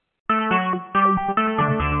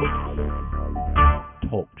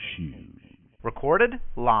Recorded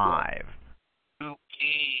live.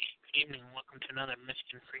 Okay, good evening. Welcome to another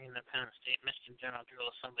Michigan Free Independent State Michigan General General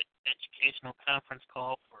Assembly Educational Conference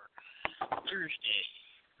call for Thursday,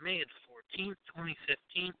 May the 14th,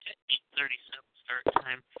 2015 at 8:37 start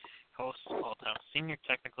time. Host, Small-Town Senior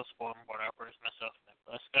Technical Support and Board Operators, myself, Nick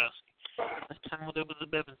Gjscc. This time we'll do with the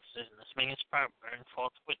Bivens decision. This meeting is private, bearing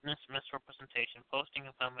false witness, misrepresentation, posting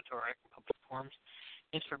inflammatory and public forms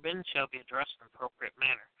is forbidden, shall be addressed in an appropriate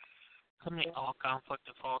manner. Eliminate all conflict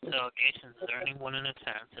of false allegations of anyone in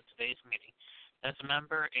attendance at today's meeting as a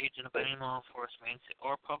member, agent of any law enforcement agency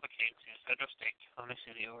or public agency, federal, state, county,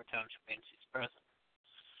 city, or township agency is present.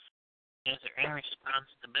 Is there any response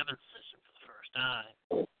to the Bivens decision for the first time?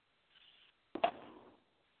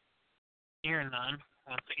 Hearing none.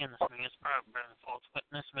 Once again, this meeting is private, bearing false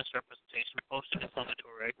witness, misrepresentation, posting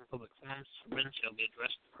inflammatory and public forms is forbidden, shall be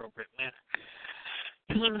addressed in an appropriate manner.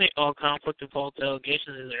 Eliminate all conflict of false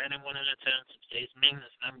allegations. Is there anyone in attendance at today's meeting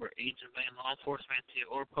that's member, agent of any law enforcement agency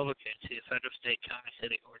or public agency, federal, state, county,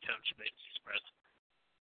 city, or township agencies present?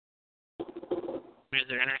 Is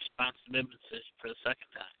there any response to the Bivens decision for the second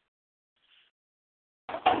time?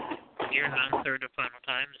 Here, none, third and final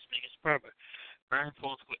time, this meeting is private. Bearing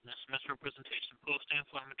false witness, misrepresentation, posting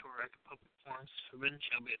inflammatory and public forms is forbidden,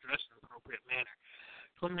 shall be addressed in an appropriate manner.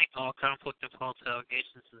 Eliminate all conflict of false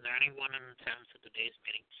allegations. Is there anyone in attendance at today's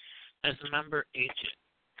meeting as a member, agent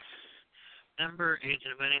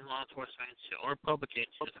of any law enforcement agency or public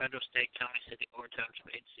agency, the federal, state, county, city, or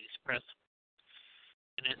township agencies present?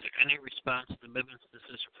 And is there any response to the Bivens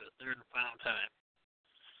decision for the third and final time?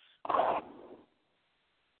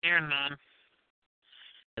 Hearing none.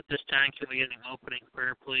 At this time, can we get an opening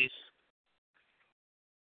prayer, please?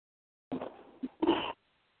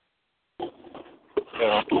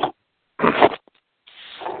 Dear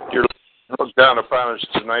Lord, look down upon us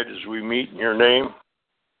tonight as we meet in your name.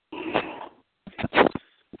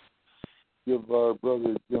 Give our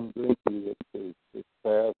brother Jim Gjscc his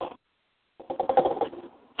path.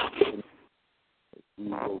 We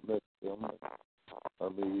will miss him. I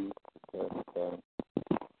mean,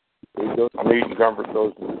 we don't need and comfort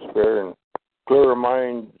those in despair and clear our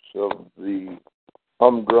minds of the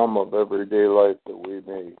humdrum of everyday life that we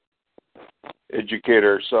may educate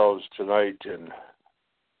ourselves tonight and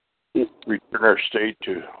return our state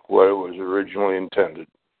to what it was originally intended.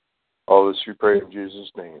 All this we pray in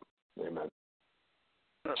Jesus' name. Amen.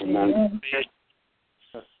 Amen.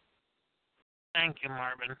 Thank you,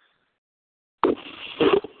 Marvin.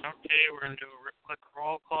 Okay, we're going to do a quick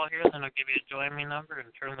roll call here, then I'll give you a join me number and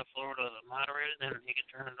turn the floor to the moderator, then you can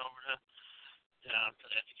turn it over to the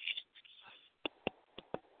education.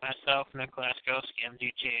 Myself, Nick Gjscc,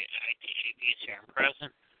 MDJ, ITAB, here and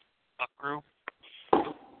present. Buckrew.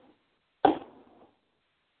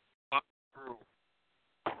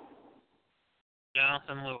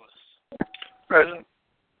 Jonathan Lewis. Present.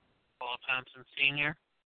 Paul Thompson Sr.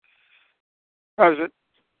 Present.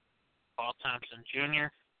 Paul Thompson Jr.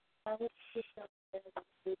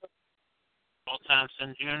 Paul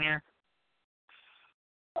Thompson Jr.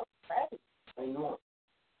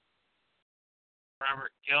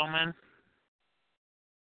 Robert Gilman.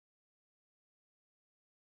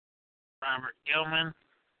 Robert Gilman.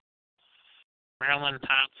 Marilyn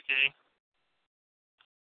Totsky.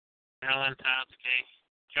 Marilyn Totsky.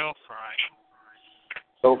 Joe Fry.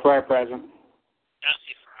 Joe Fry, present.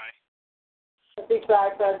 Jesse Fry. Jesse Fry,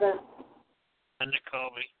 present. Linda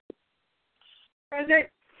Colby. Present.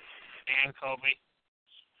 Dan Colby.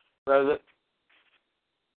 Present.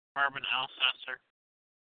 Marvin Alcesser.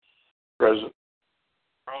 Present.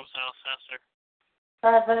 Rose Alcesser.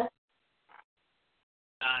 Present.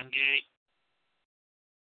 Don Gay.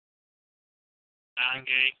 Don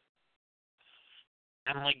Gay.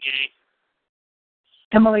 Emily Gay.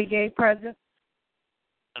 Emily Gay, present.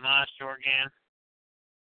 Tomas Jorgan.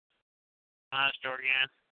 Tomas Jorgan.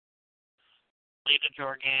 Lita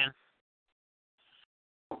Jorgan.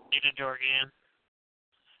 Lita Jorgan.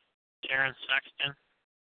 Darren Sexton.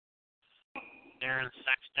 Darren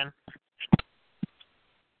Sexton.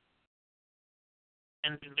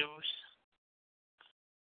 Cindy Luce.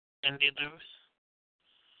 Cindy Luce.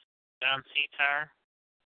 Don Seatar.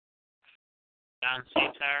 Don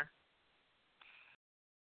Seatar.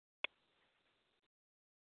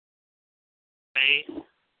 Faith.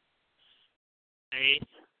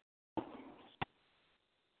 Faith.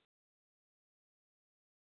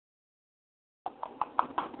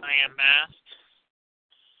 I am best.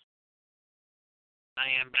 I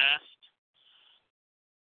am best.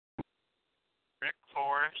 Rick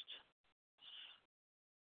Forrest.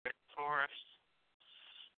 Rick Forrest.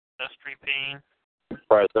 Dustry Payne.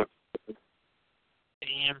 Present.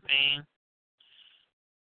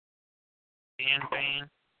 Campaign,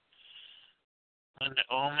 Linda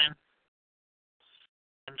Oman,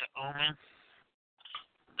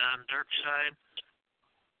 Don Dirkside.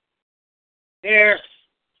 Here.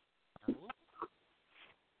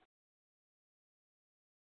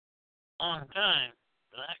 Long time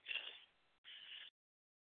for that guy.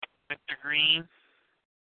 Victor Green,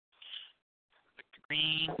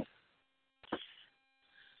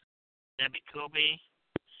 Debbie Kobe,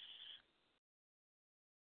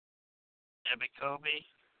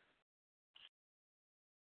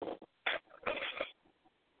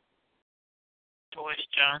 Joyce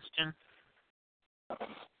Johnston,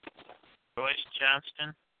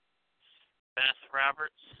 Beth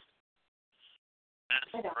Roberts,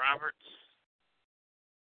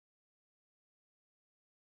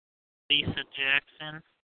 Lisa Jackson,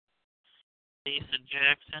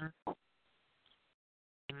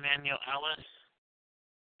 Emmanuel Ellis,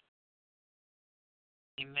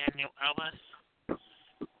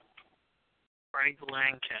 Greg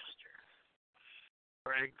Lancaster.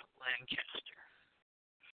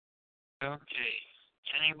 Okay.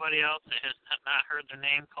 Anybody else that has not heard their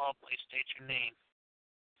name called, please state your name.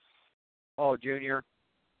 Oh, Junior.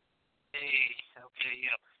 Hey, okay,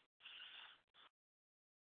 yep.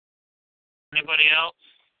 Anybody else?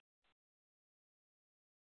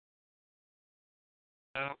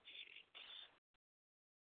 Okay.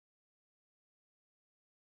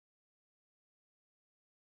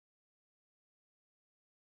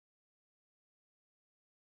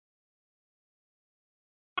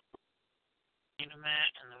 Need a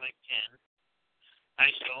minute and then we can.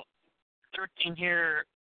 Alright, so 13 here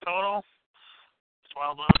total.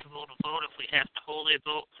 12 eligible to vote if we have to hold a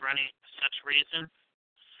vote for any such reason.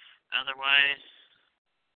 Otherwise,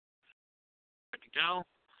 good to go.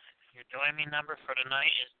 Your join me number for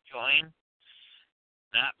tonight is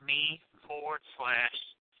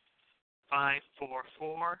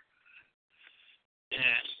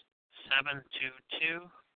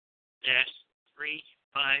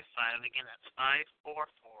Again, that's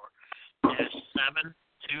 544-722-355.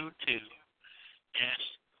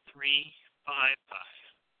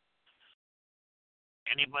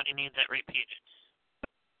 Anybody need that repeated?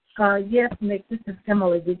 Yes, Nick, this is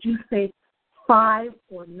Emily. Did you say 5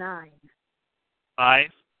 or 9?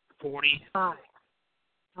 545. 5.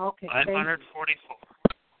 Okay. 544.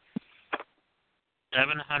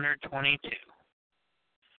 722.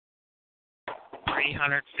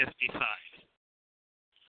 355.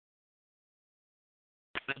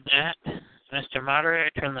 With that, Mr. Moderator, I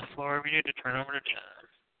turn the floor over to you to turn over to John.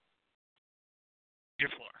 Your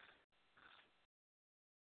floor.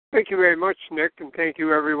 Thank you very much, Nick, and thank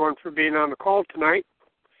you everyone for being on the call tonight.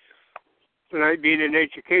 Tonight being an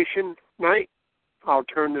education night, I'll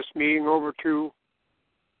turn this meeting over to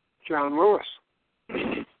John Lewis.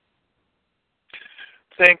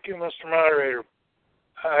 Thank you, Mr. Moderator.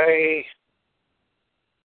 I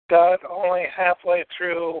got only halfway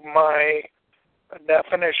through my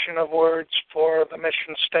definition of words for the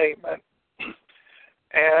mission statement,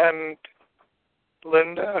 and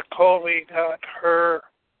Linda Coley got her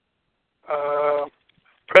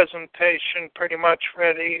presentation pretty much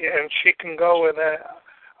ready, and she can go with it.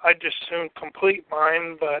 I just soon complete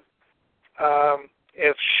mine, but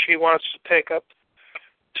if she wants to take up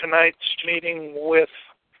tonight's meeting with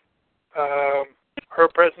her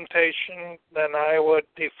presentation, then I would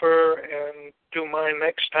defer and do mine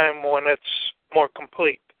next time when it's more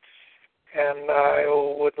complete. And I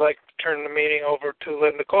would like to turn the meeting over to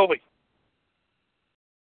Linda Colby.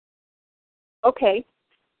 Okay.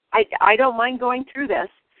 I don't mind going through this.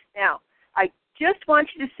 Now, I just want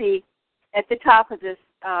you to see at the top of this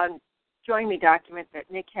Join Me document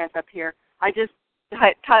that Nick has up here, I just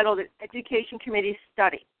titled it Education Committee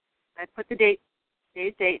Study. I put the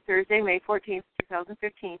today's date, Thursday, May 14th,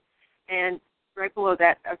 2015, and right below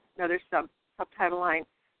that, another subtitle line,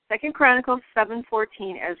 2 Chronicles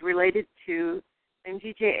 7:14 as related to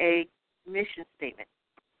MGJA mission statement.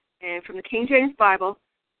 And from the King James Bible,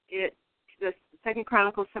 the 2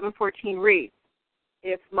 Chronicles 7:14 reads,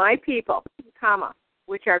 if my people, comma,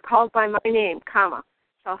 which are called by my name, comma,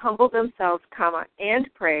 shall humble themselves, comma,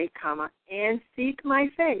 and pray, comma, and seek my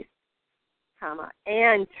face, comma,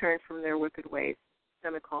 and turn from their wicked ways,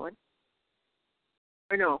 semicolon.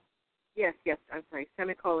 Or no, yes, I'm sorry,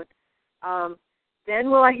 semicolon. Then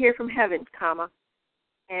will I hear from heaven, comma,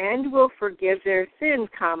 and will forgive their sins,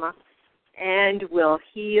 comma, and will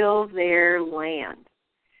heal their land.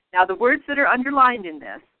 Now, the words that are underlined in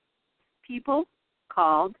this, people,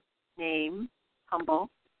 called, name, humble,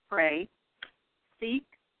 pray, seek,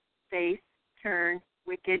 face, turn,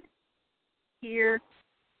 wicked, hear,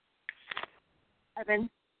 heaven,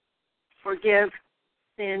 forgive,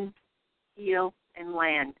 sin, heal, and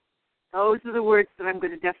land. Those are the words that I'm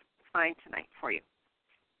going to define tonight for you.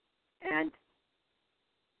 And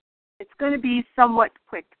it's going to be somewhat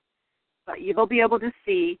quick, but you will be able to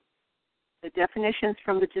see the definitions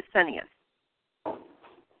from the Gjscc.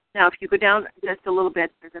 Now, if you go down just a little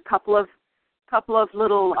bit, there's a couple of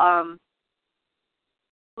little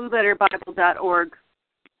blueletterbible.org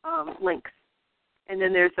links, and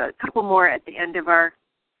then there's a couple more at the end of our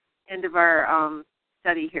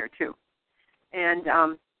study here too. And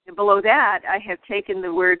below that, I have taken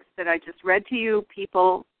the words that I just read to you,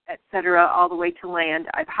 people, etc., all the way to land.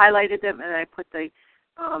 I've highlighted them and I put the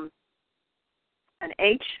an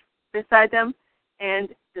H beside them and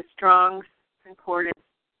the Strong's Concordance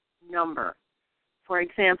number. For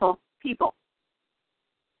example, people.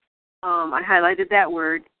 I highlighted that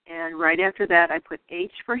word, and right after that I put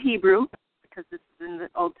H for Hebrew, because this is in the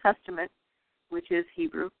Old Testament, which is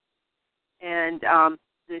Hebrew. And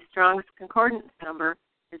the Strong's Concordance number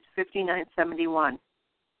is 5971.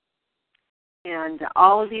 And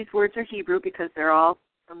all of these words are Hebrew because they're all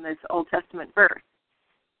from this Old Testament verse.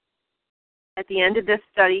 At the end of this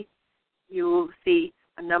study, you will see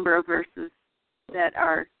a number of verses that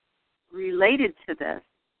are related to this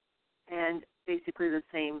and basically the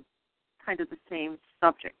same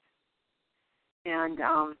subject. And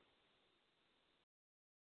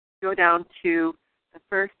go down to the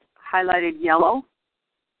first highlighted yellow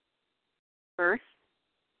verse,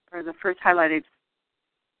 or the first highlighted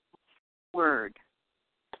word.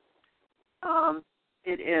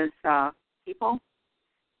 It is people,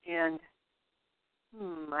 and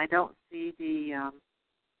I don't see the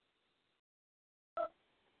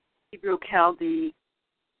Hebrew Chaldee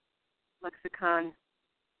lexicon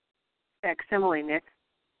facsimile, Nick.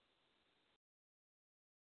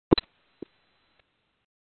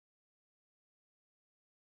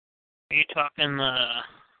 Are you talking the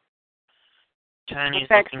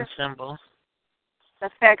Chinese-looking symbol? The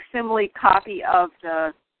facsimile copy of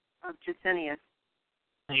Gjscc.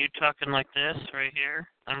 Are you talking like this right here?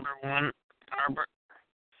 Number 1, Arbor?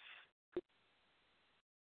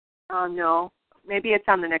 No. Maybe it's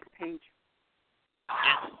on the next page.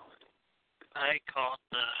 Yeah. I call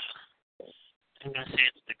it I'm going to say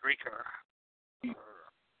it's the Greek or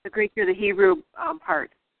the Greek or the Hebrew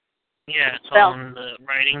part. Yeah, it's all in the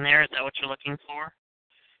writing there. Is that what you're looking for?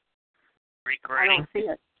 Greek writing? I don't see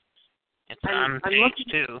it. It's on page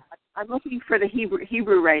 2. I'm looking for the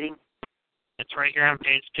Hebrew writing. It's right here on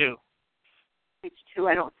page 2. Page 2,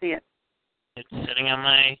 I don't see it. It's sitting on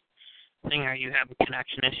my thing. Are you having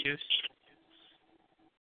connection issues?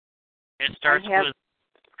 It starts with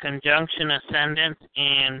conjunction ascendant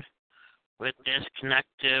and with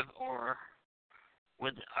disconnective or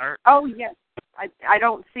with art. Oh, yes. I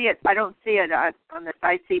don't see it. I don't see it on this.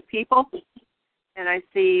 I see people, and I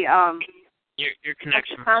see your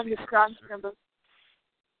connection. The Strong's number,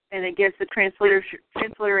 and it gives the transliteration,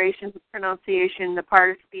 the pronunciation, the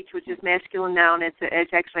part of speech which is masculine noun.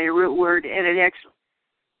 It's actually a root word, and it actually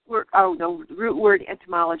the root word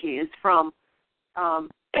etymology is from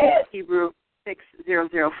Hebrew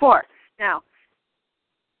 6004. Now,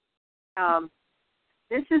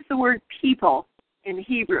 this is the word people in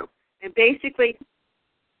Hebrew. And basically,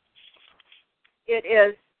 it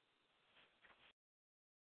is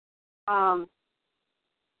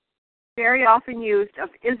very often used of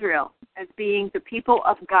Israel as being the people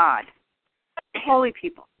of God, the holy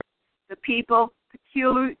people, the people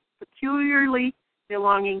peculiarly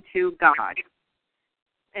belonging to God.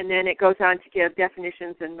 And then it goes on to give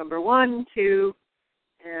definitions in number 1, 2,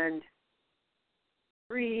 and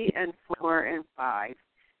 3, and 4, and 5.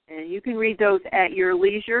 And you can read those at your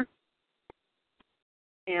leisure.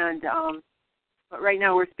 And but right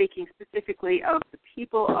now we're speaking specifically of the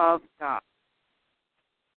people of God.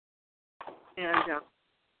 And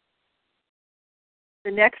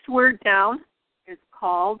the next word down is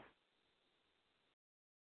called.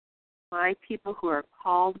 My people who are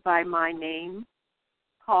called by my name.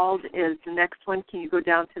 Called is the next one. Can you go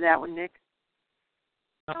down to that one, Nick?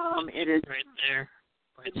 It is right there.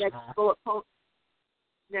 The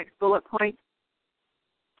next bullet point.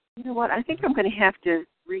 You know what? I think I'm going to have to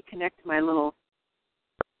reconnect my little.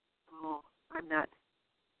 Oh, I'm not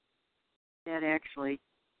that actually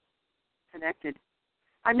connected.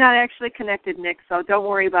 I'm not actually connected, Nick, so don't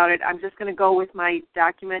worry about it. I'm just going to go with my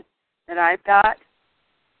document that I've got,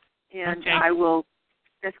 and I will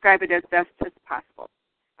describe it as best as possible.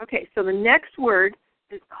 Okay, so the next word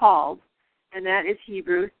is called, and that is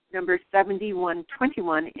Hebrew number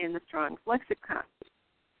 7121 in the Strong's Lexicon.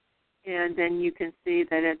 And then you can see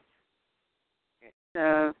that it's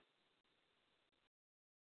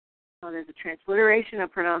There's a transliteration, a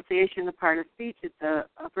pronunciation, a part of speech. It's a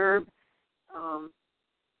verb.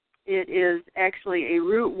 It is actually a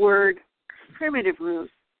root word, primitive root,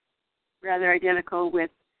 rather identical with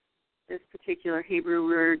this particular Hebrew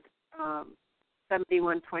word,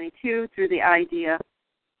 7122, through the idea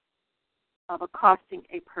of accosting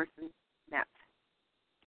a person met.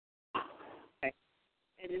 Okay.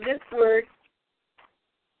 And in this word,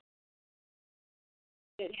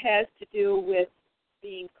 it has to do with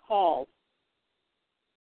being called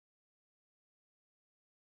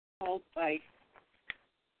by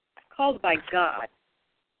God.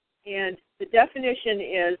 And the definition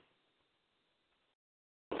is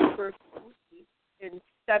first in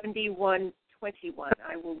 7121.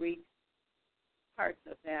 I will read parts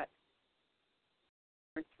of that.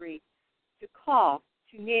 Number 3. To call,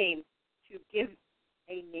 to name, to give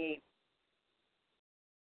a name.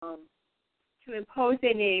 To impose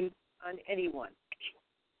a name on anyone.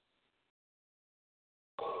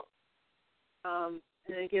 And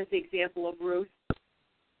it gives the example of Ruth.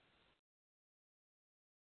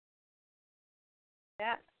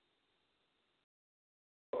 That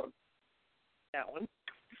one.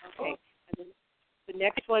 Okay. And then the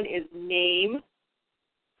next one is name.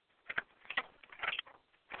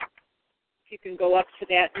 If you can go up to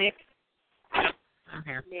that, Nick. I'm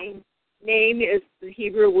here. Name is the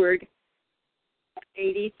Hebrew word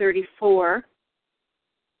 8034.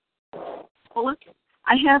 Well,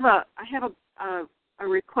 I have a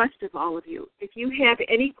request of all of you. If you have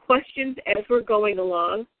any questions as we're going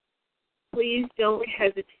along, please don't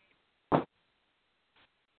hesitate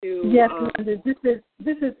to. Yes, Linda,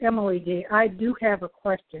 this is Emily G. I do have a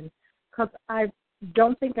question because I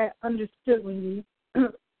don't think I understood when you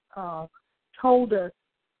told us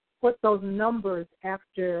what those numbers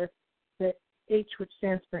after the H, which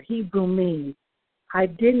stands for Hebrew, means. I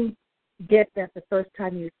didn't get that the first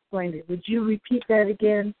time you explained it. Would you repeat that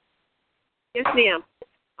again? Yes, ma'am.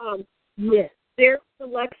 Yes. There's a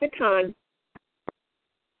lexicon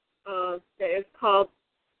that is called,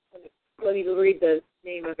 let me read the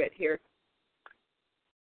name of it here.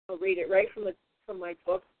 I'll read it right from my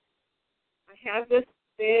book. I have this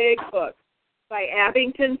big book by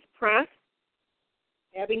Abington's Press.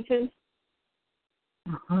 Abington's.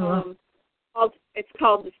 It's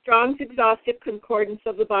called The Strong's Exhaustive Concordance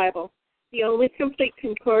of the Bible, the only complete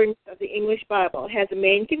concordance of the English Bible. It has a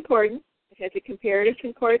main concordance, it has a comparative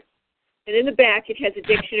concordance, and in the back it has a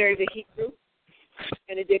dictionary of the Hebrew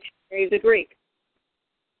and a dictionary of the Greek.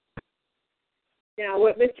 Now,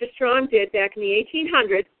 what Mr. Strong did back in the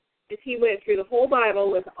 1800s is he went through the whole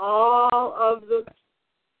Bible with all of the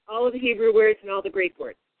Hebrew words and all the Greek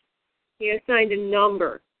words. He assigned a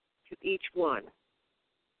number to each one.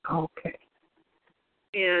 Okay.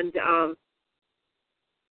 And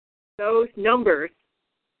those numbers,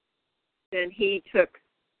 then he took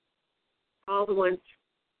all the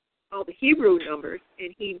Hebrew numbers,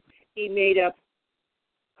 and he made up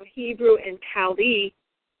a Hebrew and Chaldee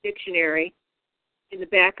dictionary in the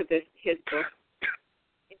back of his book.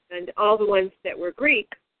 And all the ones that were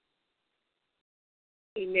Greek,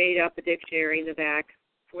 he made up a dictionary in the back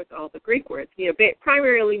with all the Greek words,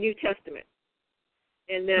 primarily New Testament.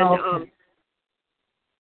 And then,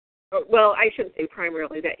 well, I shouldn't say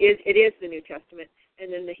primarily. It is the New Testament,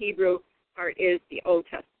 and then the Hebrew part is the Old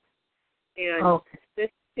Testament. And this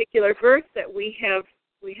particular verse that we have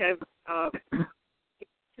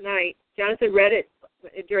tonight, Jonathan read it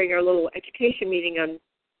during our little education meeting on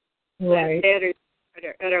Saturday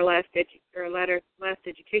at our last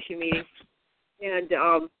education meeting, and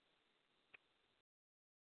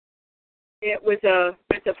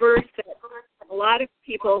it's a verse that a lot of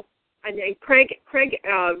people, and Craig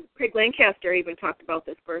Lancaster even talked about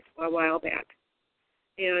this verse a while back.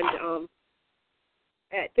 And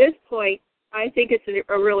at this point, I think it's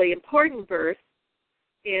a really important verse,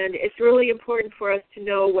 and it's really important for us to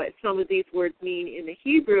know what some of these words mean in the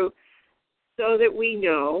Hebrew, so that we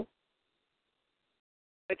know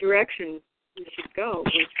what direction we should go.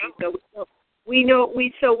 We know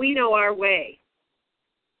our way.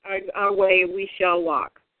 Our way we shall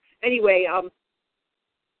walk. Anyway,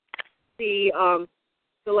 the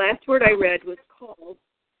last word I read was called,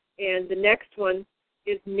 and the next one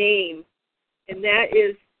is name, and that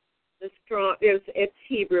is it's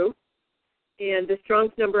Hebrew, and the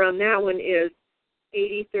Strong's number on that one is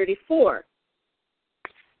 8034,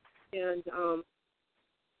 and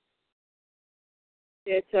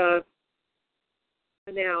it's a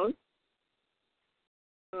noun.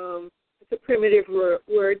 It's a primitive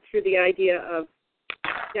word through the idea of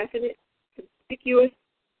definite, conspicuous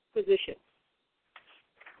position.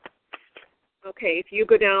 Okay, if you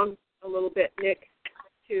go down a little bit, Nick,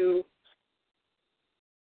 to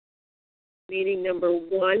meaning number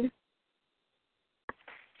 1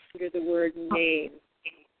 under the word name.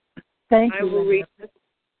 Thank I you. will read this.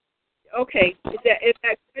 Okay. Is that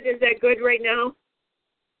good? Is that good right now?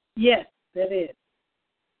 Yes, that is.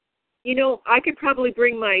 You know, I could probably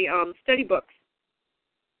bring my study books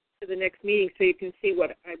to the next meeting so you can see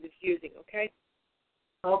what I was using, okay?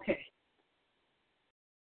 Okay.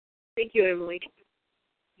 Thank you, Emily.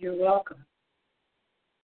 You're welcome.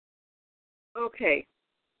 Okay.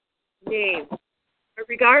 Name. I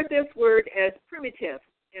regard this word as primitive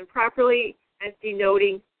and properly as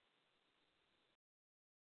denoting,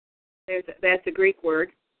 that's a Greek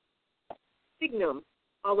word, signum,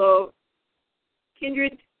 although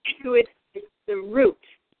kindred to it is the root,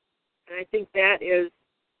 and I think that is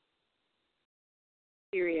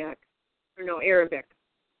Arabic.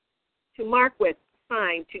 To mark with,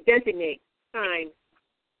 sign, to designate, sign,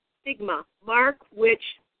 stigma, mark with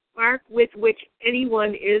which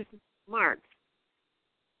anyone is marked.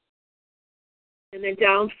 And then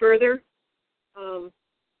down further,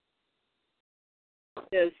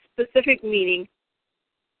 the specific meaning,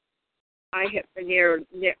 I narrowed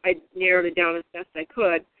it down as best I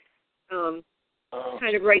could, kind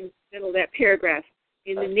of right in the middle of that paragraph.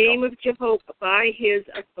 In the name of Jehovah, by his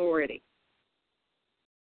authority.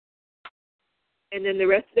 And then the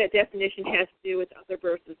rest of that definition has to do with other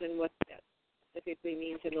verses and what that specifically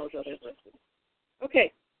means in those other verses.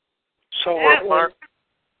 Okay. So that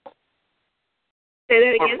say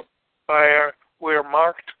that again? We're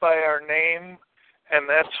marked by our name, and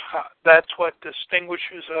that's what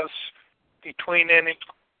distinguishes us between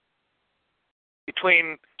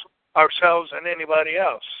ourselves and anybody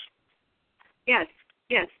else. Yes.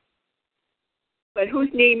 But whose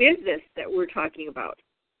name is this that we're talking about?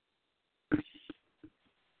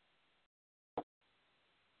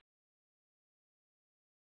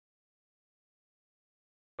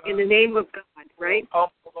 In the name of God, right?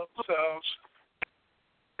 Humble themselves.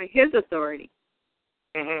 By his authority.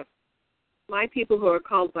 Mm-hmm. My people who are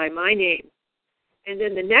called by my name. And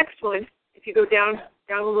then the next one, if you go down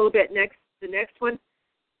a little bit, the next one,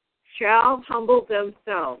 shall humble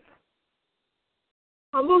themselves.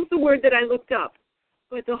 Humble is the word that I looked up,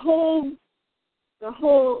 but the whole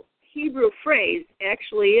Hebrew phrase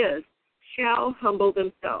actually is shall humble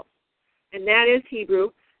themselves, and that is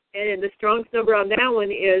Hebrew. And the Strong's number on that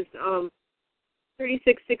one is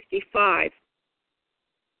 3665.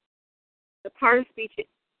 The part of speech it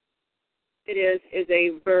is a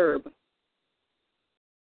verb,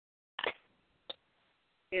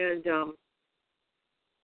 and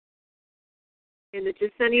in the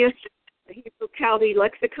Gjscc, the Hebrew Chaldee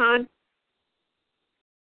lexicon,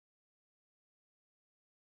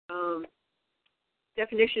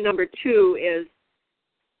 definition number 2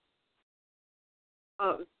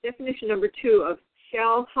 of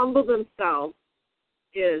shall humble themselves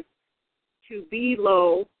is to be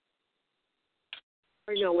low.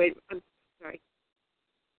 Or no, wait, I'm sorry.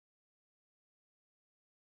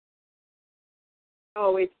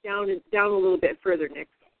 Oh, it's down a little bit further, Nick.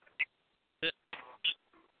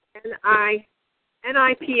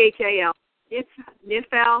 N-I-P-H-A-L.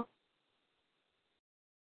 Nifal.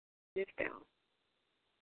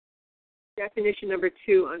 Definition number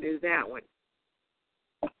 2 under that one.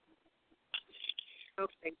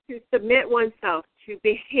 Okay, to submit oneself, to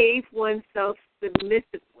behave oneself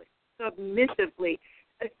submissively,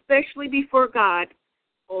 especially before God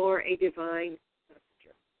or a divine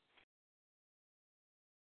messenger.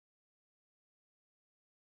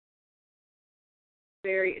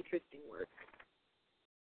 Very interesting word.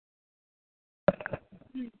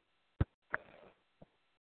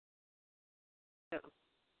 So,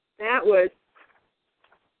 that was,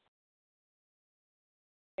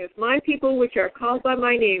 if my people which are called by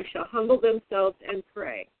my name shall humble themselves and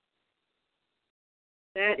pray.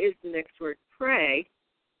 That is the next word. Pray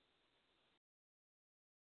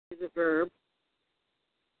is a verb.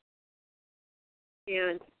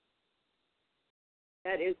 And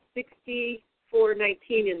that is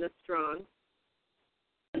 6419 in the Strong.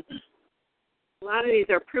 A lot of these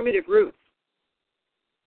are primitive roots.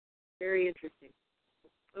 Very interesting.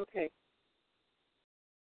 Okay.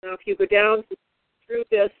 Now, if you go down through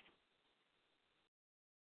this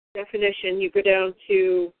definition, you go down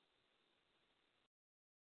to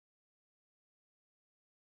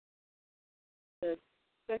the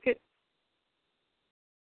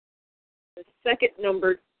second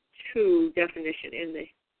number 2 definition in the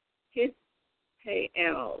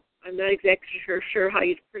HISPAL. I'm not exactly sure how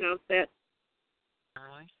you pronounce that.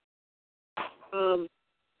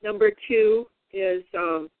 Number 2 is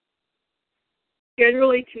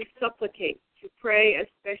generally to supplicate, to pray,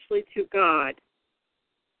 especially to God.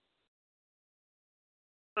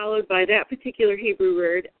 followed by that particular Hebrew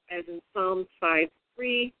word as in Psalms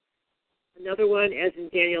 5:3, another one as in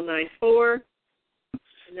Daniel 9:4,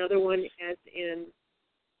 another one as in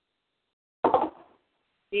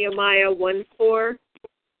Nehemiah 1:4,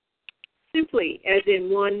 simply as in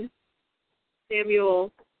 1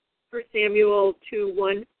 Samuel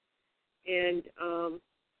 2:1, and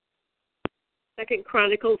 2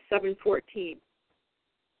 Chronicles 7:14.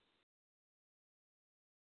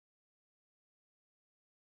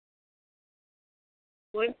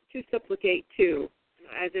 Once to supplicate to,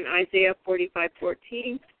 as in Isaiah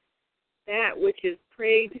 45:14, that which is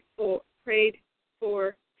prayed for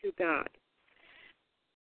to God.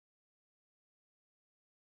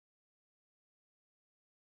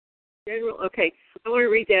 Okay, I want to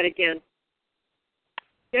read that again.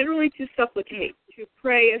 Generally to supplicate, to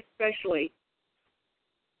pray especially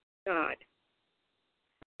God.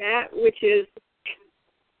 That which is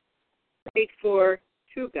prayed for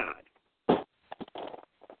to God.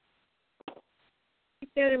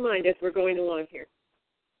 Keep that in mind as we're going along here.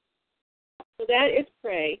 So that is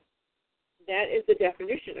pray. That is the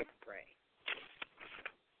definition of pray.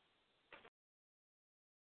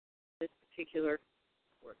 This particular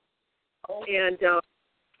word. And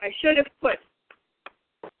I should have put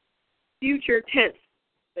future tense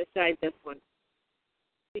beside this one,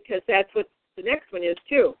 because that's what the next one is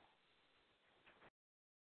too.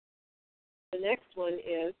 The next one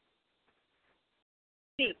is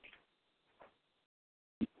seek.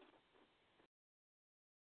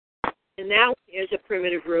 And that one is a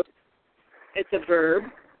primitive root. It's a verb.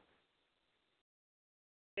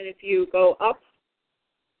 And if you go up,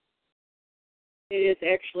 it is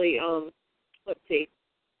actually, let's see,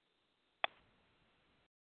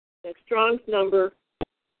 the Strong's number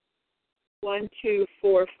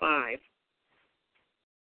 1245.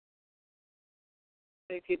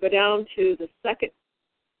 If you go down to the second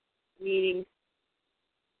meaning,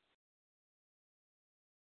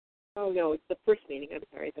 oh no, it's the first meaning, I'm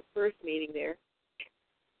sorry, the first meaning there.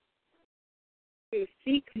 To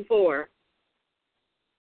seek for,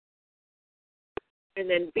 and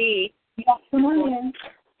then B. Yes, come on in.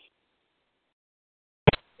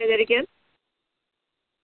 Say that again?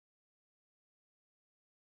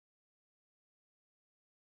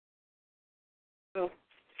 Oh,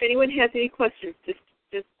 if anyone has any questions, just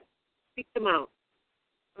speak them out.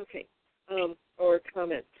 Okay, or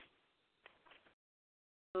comments.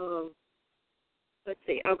 Let's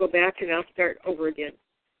see, I'll go back and I'll start over again.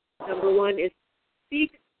 Number 1 is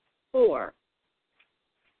seek for.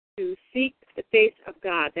 To seek the face of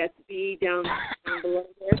God. That's B down below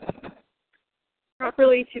there.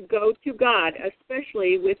 Properly to go to God,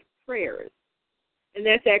 especially with prayers. And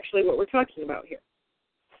that's actually what we're talking about here.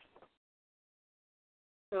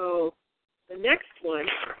 So the next one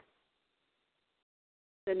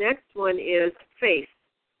is face.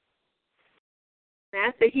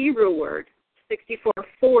 That's a Hebrew word,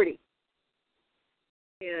 6440.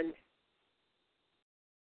 And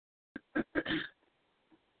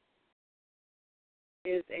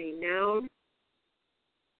is a noun.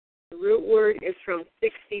 The root word is from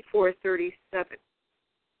 6437.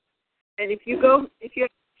 And if you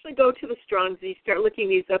actually go to the Strong's and you start looking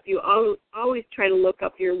these up, you always try to look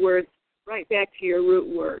up your words right back to your root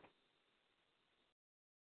word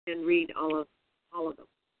and read all of them.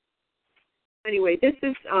 Anyway, this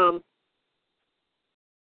is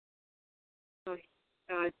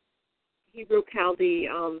Hebrew Chaldee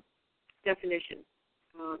definition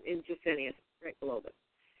in Gjscc, right below this.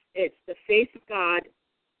 It's the face of God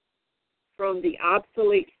from the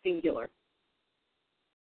obsolete singular.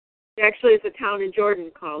 There actually is a town in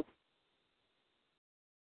Jordan called.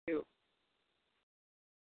 I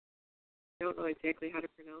don't know exactly how to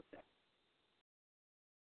pronounce that.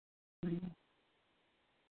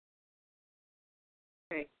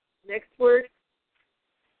 Okay, next word.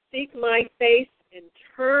 Seek my face and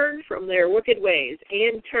turn from their wicked ways.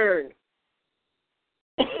 And turn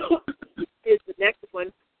is the next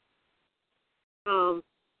one.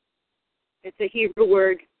 It's a Hebrew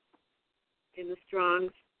word in the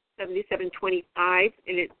Strong's 7725,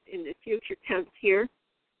 and it's in the future tense here.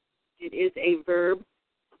 It is a verb,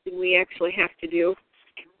 something we actually have to do.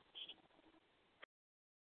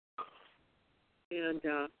 And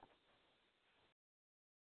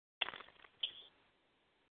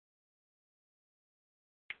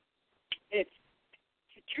it's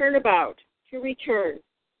to turn about, to return,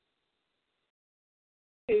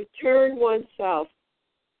 to turn oneself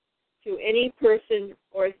to any person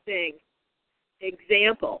or thing.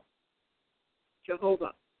 Example,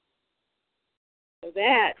 Jehovah. So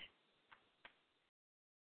that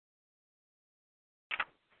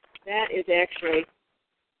is actually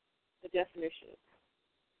the definition.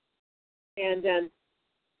 And then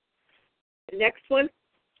the next one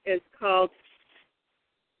is called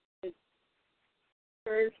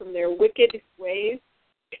Turn from Their Wicked Ways.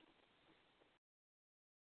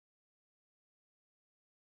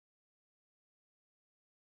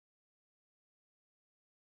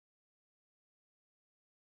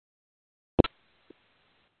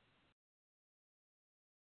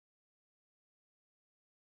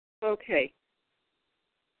 Okay.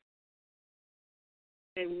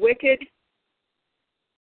 And wicked,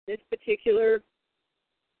 this particular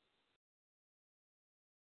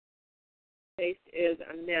case is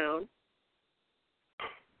a noun.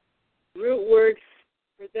 Root word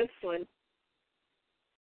for this one,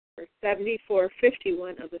 for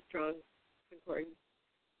 7451 of the Strong's Concordance,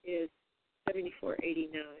 is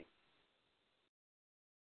 7489.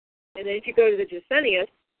 And then if you go to the Gjscc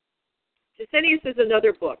is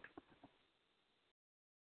another book.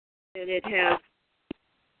 And it has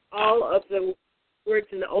all of the words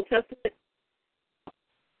in the Old Testament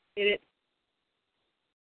in it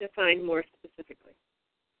defined more specifically.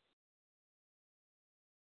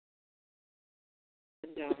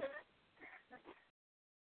 And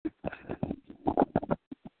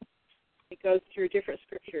it goes through different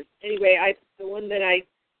scriptures. Anyway, the one that I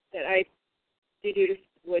deduced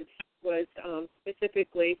was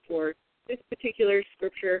specifically for this particular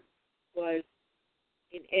scripture was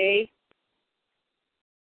in A,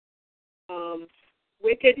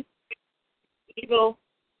 wicked, evil,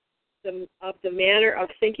 of the manner of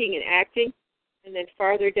thinking and acting, and then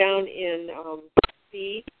farther down in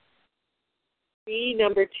B,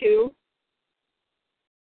 number 2,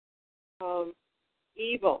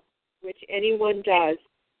 evil, which anyone does,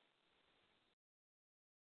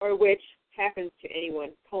 or which happens to anyone,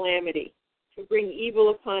 calamity, to bring evil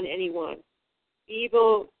upon anyone,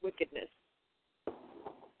 evil, wickedness.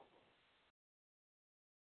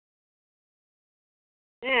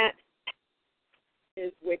 That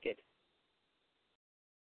is wicked.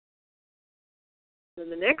 Then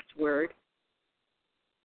the next word,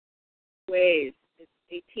 ways, is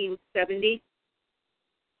 1870.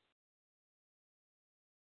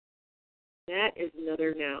 That is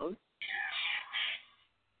another noun.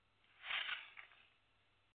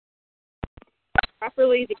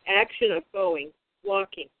 Properly, the action of going,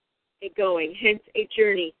 walking, a going, hence a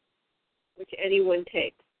journey which anyone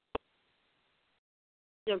takes.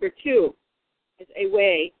 Number 2 is a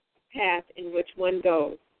way, a path in which one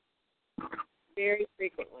goes, very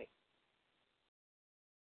frequently.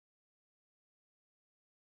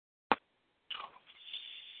 Let's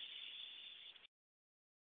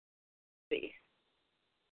see.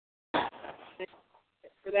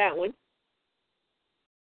 For that one.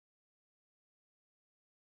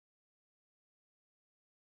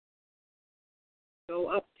 Go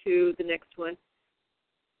up to the next one.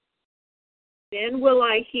 Then will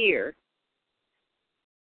I hear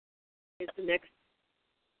is the next.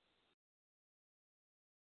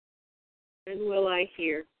 Then will I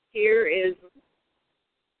hear. Here is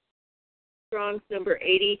Strong's number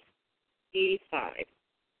 8085.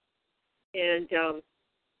 And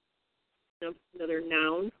another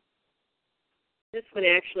noun. This one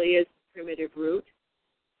actually is primitive root.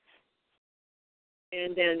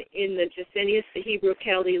 And then in the Gjscc, the Hebrew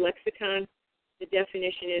Chaldee lexicon, the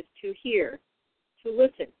definition is to hear, to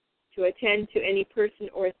listen, to attend to any person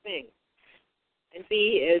or thing. And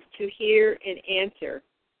B is to hear and answer,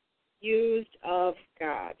 used of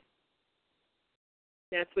God.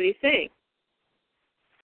 That's what he's saying.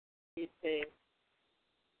 He's saying,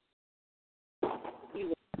 he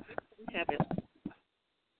will from heaven.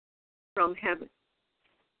 From heaven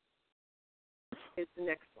is the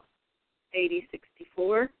next one.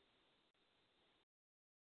 8064.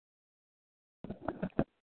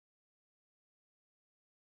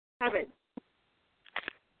 Heaven.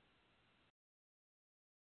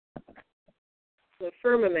 The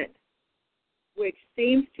firmament, which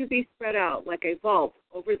seems to be spread out like a vault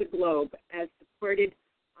over the globe as supported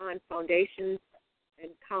on foundations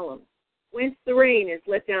and columns, whence the rain is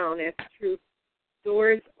let down as through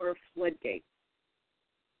doors or floodgates,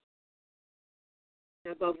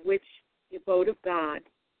 above which the abode of God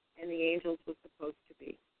and the angels was supposed to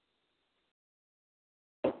be.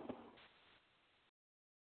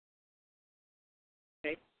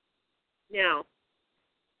 Okay. Now,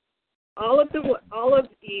 all of the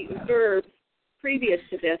verbs previous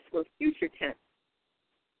to this were future tense,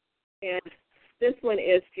 and this one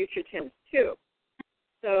is future tense too.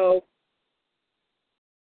 So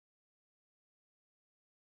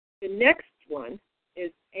the next one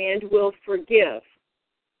is and will forgive.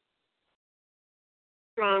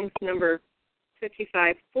 Strong's number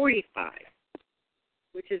 5545,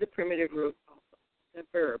 which is a primitive root also, the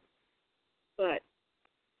verb. But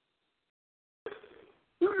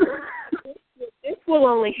this will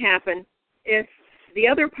only happen if the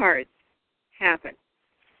other parts happen.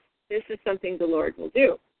 This is something the Lord will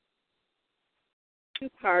do. To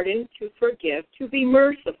pardon, to forgive, to be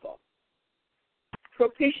merciful.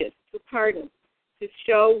 Propitious, to pardon, to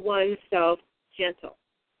show oneself gentle.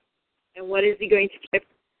 And what is he going to give?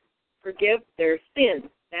 Forgive their sins.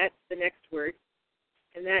 That's the next word.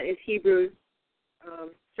 And that is Hebrews,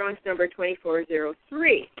 Strong's number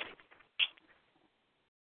 2403.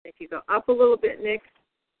 If you go up a little bit, Nick,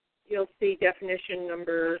 you'll see definition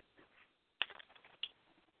number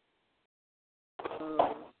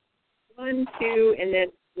 1, 2, and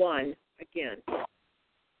then 1 again.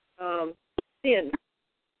 Sin.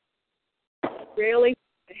 Rarely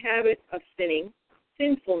a habit of sinning.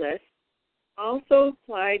 Sinfulness, also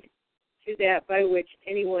applied to that by which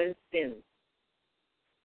anyone sins.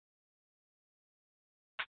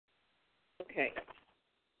 Okay.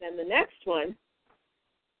 Then the next one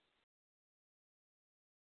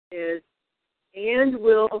is and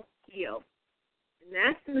will heal. And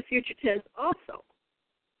that's in the future tense also.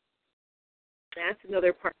 That's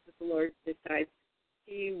another part that the Lord decides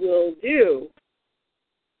he will do,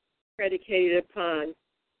 predicated upon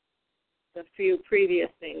the few previous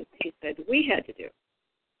things he said we had to do.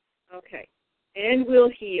 Okay. And will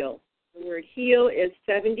heal. The word heal is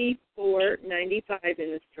 7495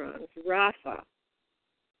 in the Strong's. Rapha.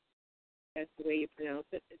 That's the way you pronounce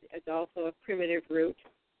it. It's also a primitive root.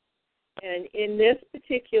 And in this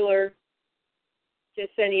particular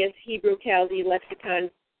Gjscc Hebrew Chaldee Lexicon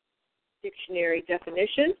Dictionary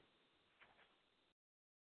definition,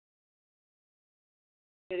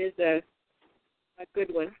 it is a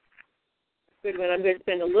good one. A good one. I'm going to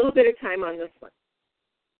spend a little bit of time on this one.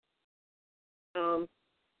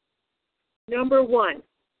 Number 1,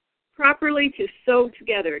 properly to sew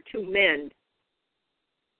together, to mend.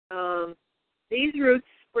 These roots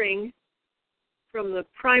spring from the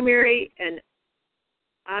primary and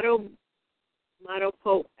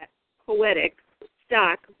autopoetic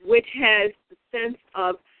stock, which has the sense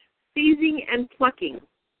of seizing and plucking.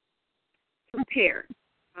 Compare.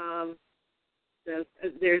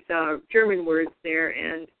 There's German words there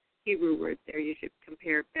and Hebrew words there. You should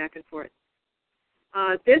compare back and forth.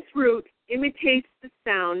 This root imitates the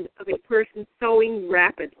sound of a person sewing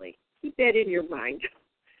rapidly. Keep that in your mind.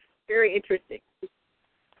 Very interesting.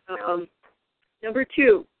 Number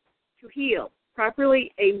 2, to heal.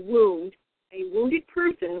 Properly a wounded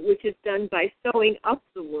person, which is done by sewing up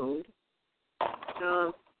the wound.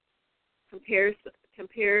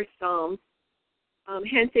 Compare Psalms.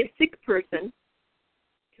 Hence a sick person.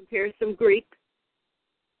 Compare some Greek.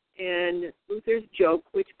 And Luther's joke,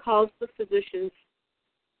 which calls the physicians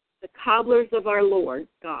the cobblers of our Lord,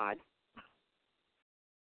 God.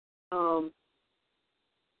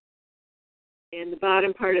 And the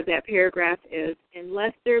bottom part of that paragraph is,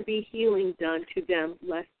 unless there be healing done to them,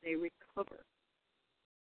 lest they recover.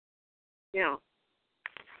 Now,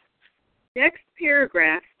 next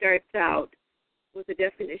paragraph starts out with a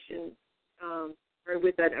definition, or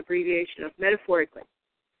with an abbreviation of metaphorically.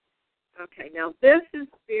 Okay, now this is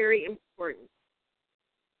very important.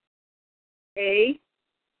 A,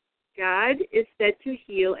 God is said to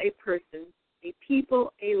heal a person, a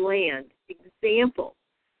people, a land. Example,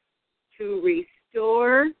 to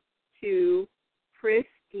restore to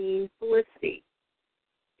pristine felicity.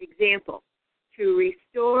 Example, to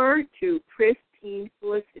restore to pristine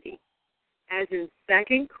felicity, as in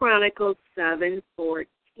 2 Chronicles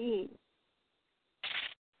 7:14.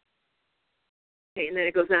 Okay, and then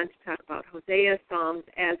it goes on to talk about Hosea, Psalms,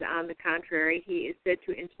 as on the contrary, he is said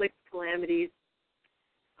to inflict calamities,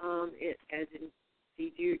 as in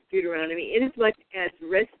Deuteronomy, inasmuch as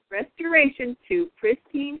restoration to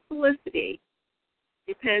pristine felicity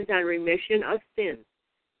depends on remission of sins.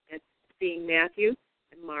 That's seeing Matthew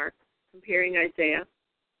and Mark, comparing Isaiah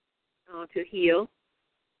to heal.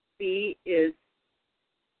 B is,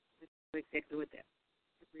 let's know exactly what that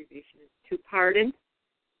abbreviation is, to pardon,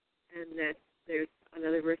 and there's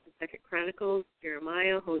another verse in 2 Chronicles,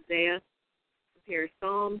 Jeremiah, Hosea, compare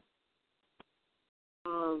Psalms.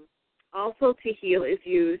 Also, to heal is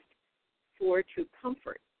used for to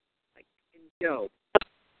comfort, like in Job.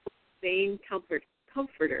 Vain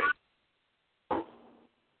comforters.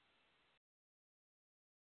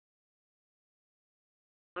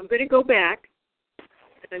 I'm going to go back,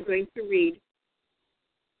 and I'm going to read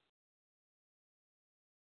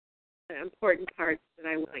the important parts that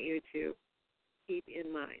I want you to keep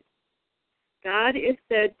in mind. God is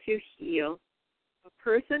said to heal a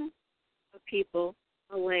person, a people,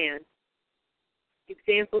 a land.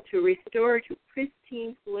 Example, to restore to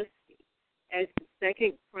pristine felicity, as in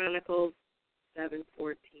 2 Chronicles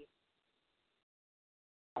 7:14.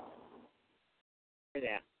 For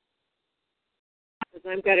that.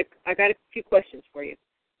 Because I got a few questions for you.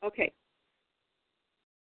 Okay.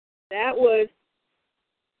 That was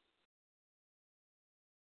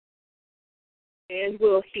and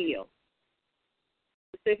will heal.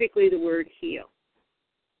 Specifically the word heal.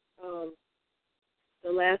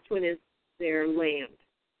 The last one is their land.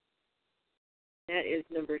 That is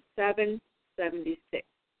number 776.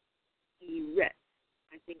 Eret,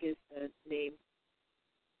 I think is the name.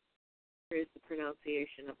 Here is the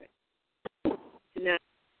pronunciation of it. Now,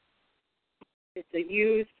 it's a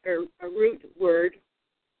root word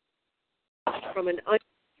from an unused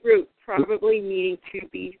root, probably meaning to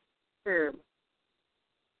be firm.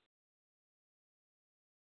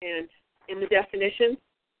 And in the definition,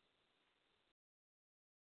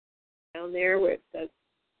 down there where it says,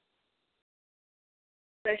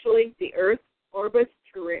 especially the earth, orbis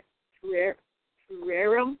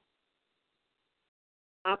terrarum,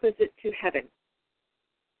 opposite to heaven.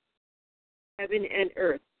 Heaven and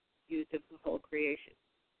earth, used of the whole creation.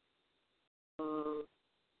 I'm not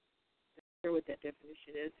sure what that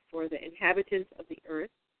definition is. For the inhabitants of the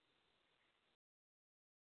earth.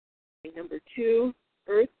 And number 2,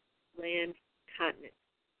 earth, land, continent.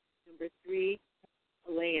 Number 3,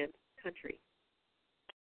 a land, country.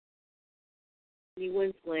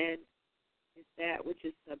 Anyone's land is that which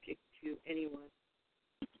is subject to anyone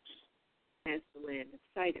as the land of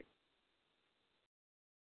Sidon.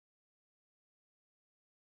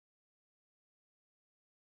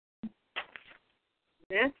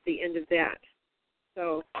 That's the end of that.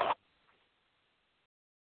 So,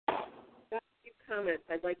 I've got a few comments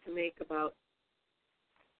I'd like to make about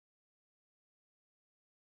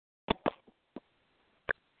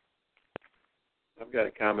I've got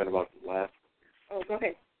a comment about the last. Oh, go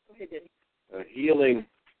ahead. Go ahead, Denny. Healing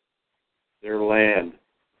their land.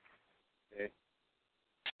 Okay.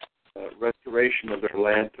 Restoration of their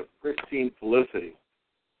land to pristine felicity.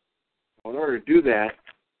 In order to do that,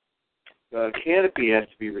 the canopy has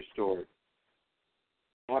to be restored.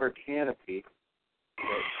 Water canopy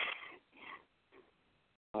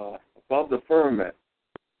above the firmament.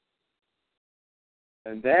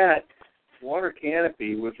 And that water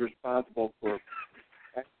canopy was responsible for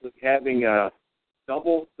actually having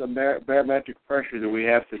double the barometric pressure that we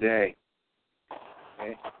have today.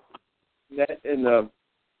 Okay?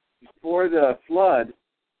 Before the flood,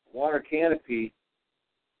 water canopy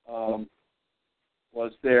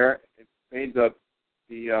was there. It made the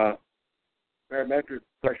barometric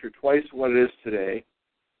pressure twice what it is today,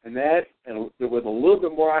 and there was a little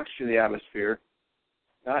bit more oxygen in the atmosphere,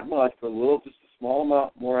 not much, but just a small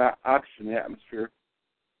amount more oxygen in the atmosphere.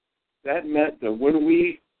 That meant that when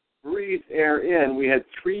we breathed air in, we had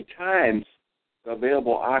 3 times the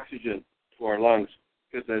available oxygen to our lungs,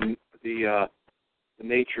 because the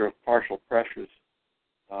nature of partial pressures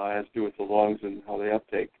has to do with the lungs and how they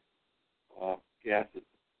uptake gases.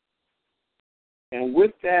 And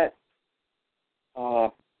with that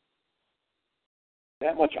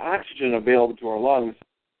much oxygen available to our lungs,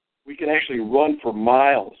 we can actually run for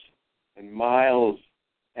miles and miles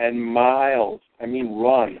and miles. I mean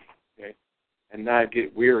run, okay, and not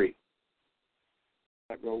get weary.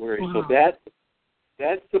 Not grow weary. Wow. So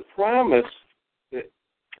that's the promise, that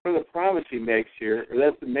part of the promise he makes here, or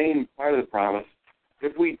that's the main part of the promise,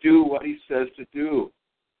 if we do what he says to do.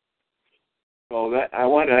 So that I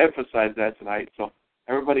want to emphasize that tonight, so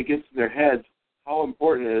everybody gets in their heads how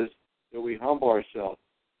important it is that we humble ourselves,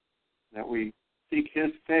 that we seek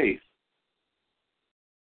his face,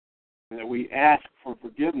 and that we ask for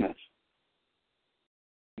forgiveness,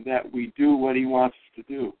 and that we do what he wants us to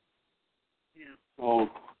do. Yeah. So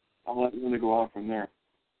I'll let Linda go on from there.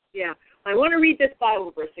 Yeah. I want to read this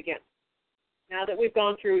Bible verse again. Now that we've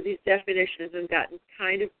gone through these definitions and gotten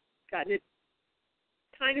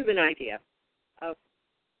an idea of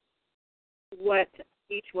what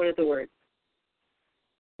each one of the words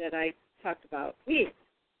that I talked about means.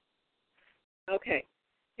 Okay,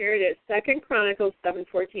 here it is, 2 Chronicles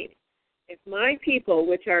 7:14. If my people,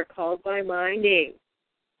 which are called by my name,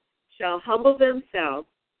 shall humble themselves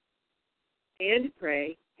and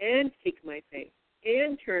pray and seek my face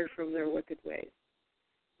and turn from their wicked ways,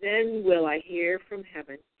 then will I hear from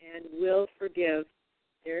heaven and will forgive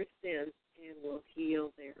their sins and will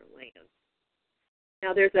heal their land.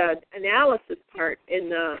 Now, there's an analysis part in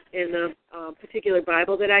the particular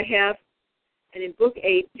Bible that I have, and in Book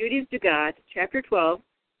 8, Duties to God, Chapter 12,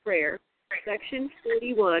 Prayer, Section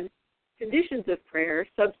 41, conditions of prayer,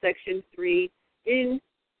 subsection 3,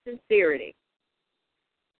 insincerity.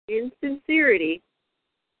 Insincerity.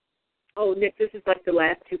 Oh, Nick, this is like the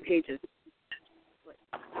last 2 pages.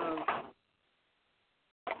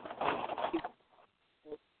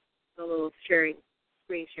 A little screen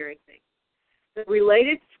sharing thing. The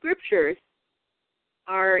related scriptures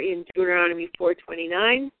are in Deuteronomy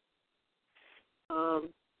 4:29. And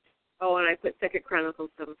I put 2 Chronicles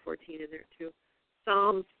 7:14 in there too.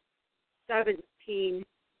 Psalms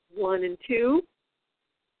 17:1 and 2.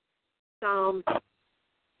 Psalms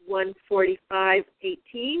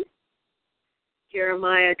 145:18.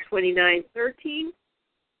 Jeremiah 29:13.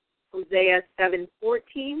 Hosea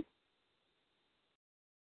 7:14.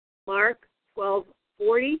 Mark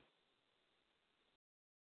 12:40.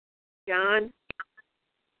 John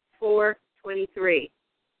 4:23.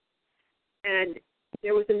 And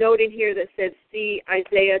there was a note in here that said, see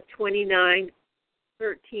Isaiah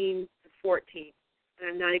 29:13 to 14. And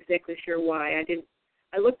I'm not exactly sure why.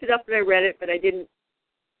 I looked it up and I read it, but I didn't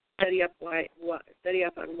study up on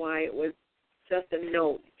why it was just a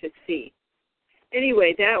note to see.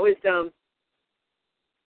 Anyway, that was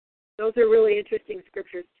those are really interesting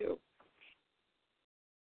scriptures too.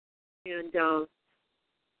 And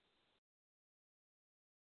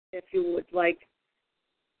if you would like,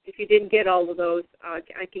 if you didn't get all of those, I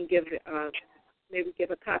can maybe give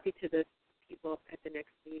a copy to the people at the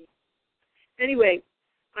next meeting. Anyway,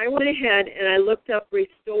 I went ahead and I looked up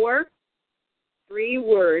restore, 3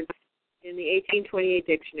 words in the 1828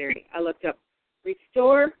 dictionary. I looked up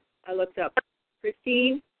restore, I looked up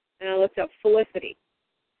pristine, and I looked up felicity.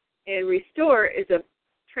 And restore is a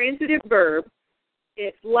transitive verb.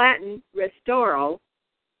 It's Latin restauro,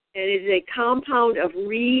 and it is a compound of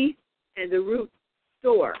re and the root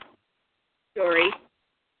store, story,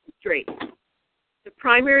 straight. The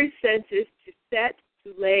primary sense is to set,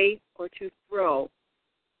 to lay, or to throw,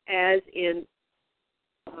 as in,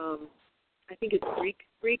 I think it's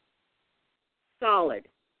Greek solid.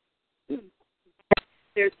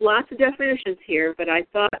 There's lots of definitions here, but I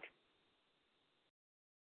thought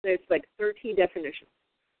there's like 13 definitions.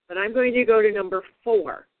 But I'm going to go to number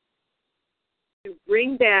 4, to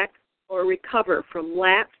bring back or recover from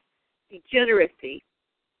lapse, degeneracy,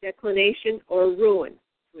 declination, or ruin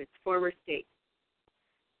to its former state.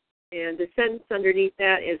 And the sentence underneath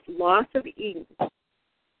that is, loss of Eden,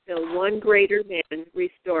 till one greater man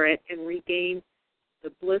restore it and regain the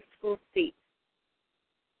blissful seat.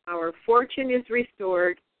 Our fortune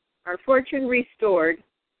restored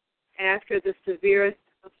after the severest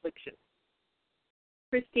affliction.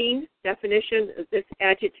 Pristine, definition of this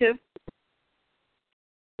adjective,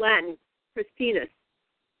 Latin, pristinus.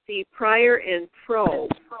 See prior and pro.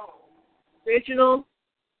 Original,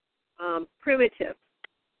 primitive,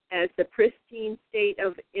 as the pristine state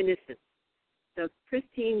of innocence, the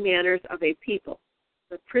pristine manners of a people,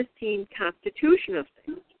 the pristine constitution of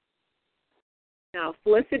things. Now,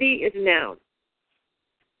 felicity is a noun.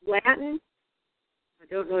 Latin, I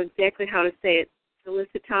don't know exactly how to say it,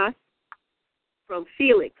 felicitas, from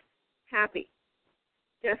felix, happy.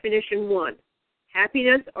 Definition 1,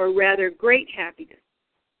 happiness, or rather great happiness.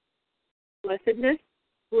 Blessedness,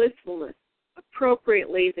 blissfulness,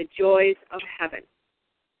 appropriately the joys of heaven.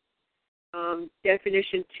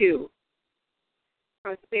 Definition 2,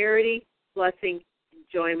 prosperity, blessing,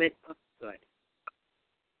 enjoyment of good.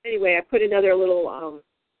 Anyway, I put another little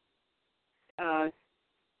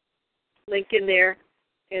link in there,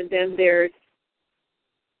 and then there's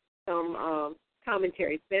some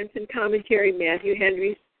commentaries. Benson commentary, Matthew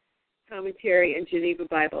Henry's commentary, and Geneva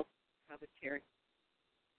Bible commentary.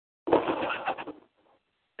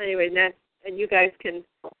 Anyway, and you guys can,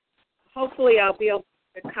 hopefully I'll be able to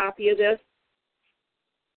get a copy of this.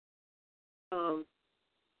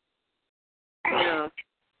 In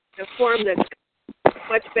a form that's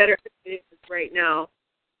much better than it is right now.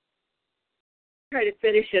 Try to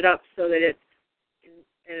finish it up so that it's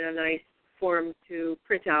in a nice form to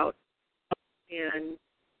print out and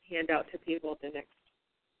hand out to people at the next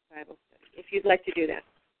Bible study, if you'd like to do that.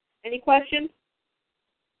 Any questions?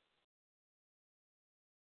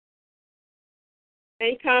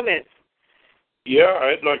 Any comments? Yeah,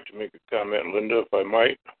 I'd like to make a comment, Linda, if I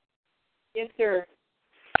might. Yes, sir.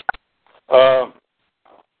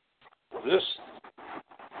 This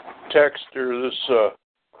text or this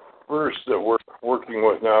verse that we're working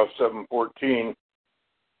with now, 7:14,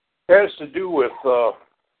 has to do with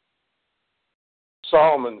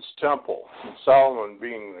Solomon's temple, and Solomon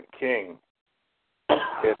being the king.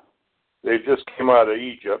 They just came out of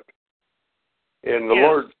Egypt, and the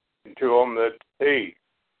Lord said to them that, hey,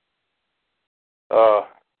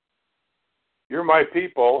 you're my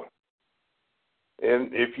people,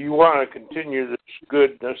 And if you want to continue this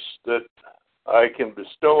goodness that I can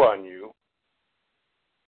bestow on you,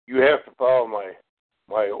 you have to follow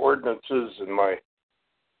my ordinances and my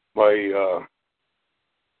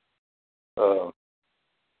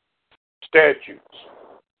statutes,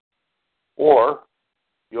 or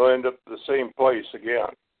you'll end up in the same place again.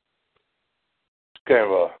 It's kind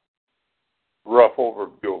of a rough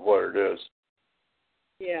overview of what it is.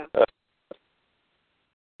 Yeah.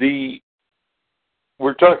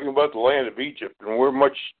 We're talking about the land of Egypt, and we're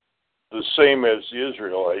much the same as the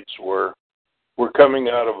Israelites were. We're coming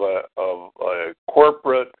out of a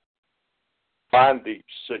corporate bondage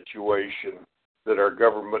situation that our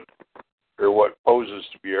government, or what poses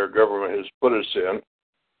to be our government, has put us in.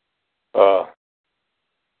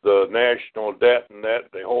 The national debt and that,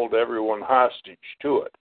 they hold everyone hostage to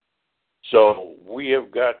it. So we have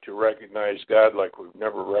got to recognize God like we've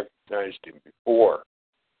never recognized Him before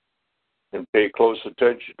and pay close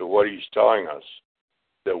attention to what He's telling us,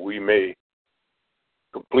 that we may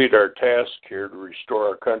complete our task here to restore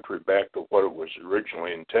our country back to what it was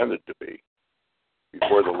originally intended to be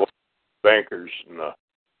before the bankers and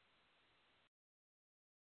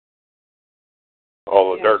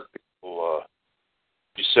all the dark people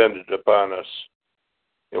descended upon us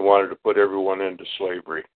and wanted to put everyone into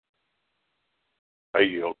slavery. I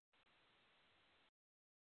yield.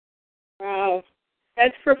 Wow,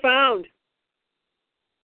 that's profound.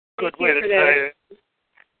 Good Thank way you to for that. say it.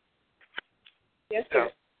 Yes,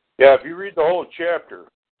 sir. Yeah, if you read the whole chapter,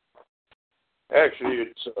 actually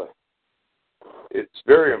it's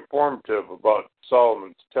very informative about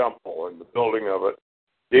Solomon's temple and the building of it.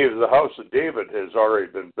 The house of David has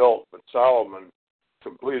already been built, but Solomon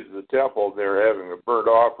completed the temple. They're having a burnt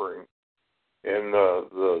offering, and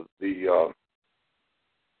the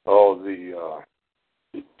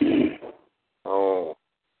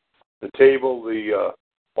table, the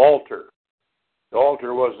altar. The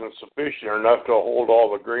altar wasn't sufficient enough to hold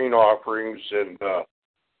all the grain offerings and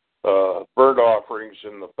burnt offerings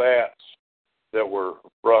and the fats that were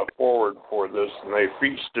brought forward for this, and they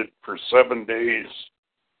feasted for 7 days,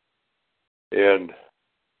 and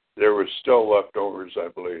there was still leftovers, I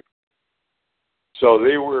believe. So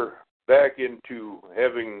they were back into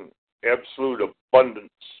having absolute abundance,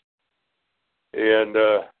 and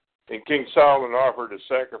King Solomon offered a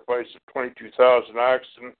sacrifice of 22,000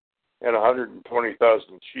 oxen and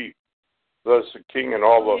 120,000 sheep. Thus the king and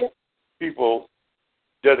all the people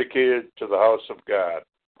dedicated to the house of God.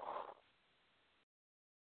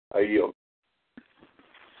 I yield.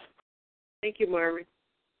 Thank you, Marvin.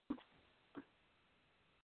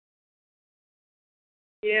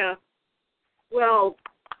 Yeah. Well,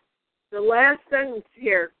 the last sentence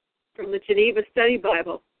here from the Geneva Study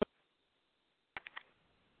Bible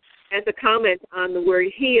as a comment on the word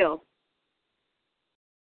heal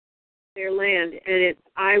their land, and it's,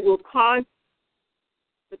 I will cause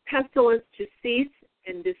the pestilence to cease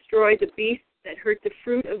and destroy the beasts that hurt the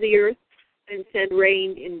fruit of the earth and send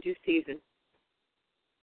rain in due season.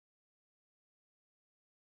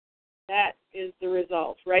 That is the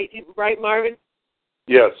result, right? Right, Marvin?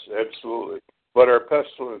 Yes, absolutely. But our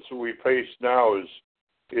pestilence that we face now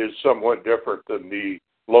is somewhat different than the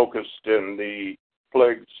locust and the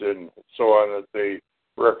plagues and so on that they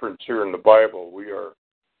reference here in the Bible. We are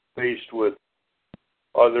faced with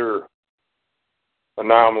other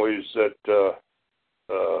anomalies that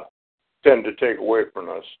tend to take away from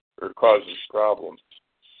us or cause us problems.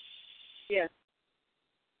 Yes.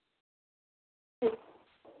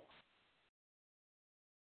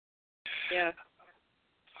 Yeah.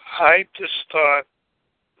 I just thought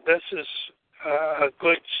this is a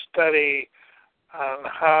good study on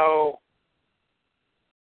how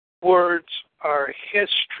words are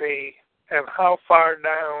history and how far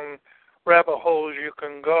down rabbit holes you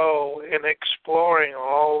can go in exploring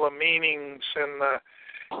all the meanings and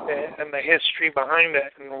the history behind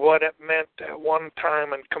it and what it meant at one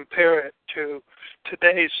time and compare it to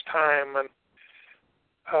today's time. And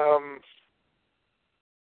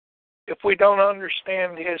if we don't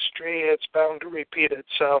understand history, it's bound to repeat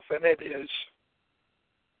itself, and it is.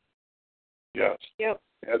 Yes. Yep.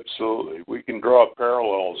 Absolutely. We can draw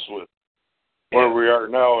parallels with where we are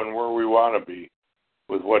now and where we want to be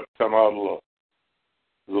with what come out of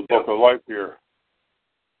the book of life here.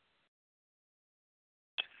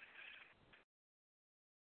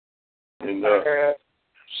 And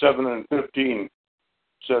 7 and 15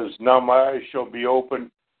 says, "Now my eyes shall be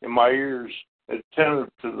open and my ears attentive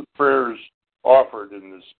to the prayers offered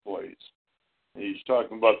in this place." And he's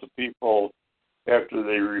talking about the people after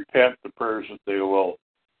they repent, the prayers that they will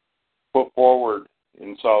put forward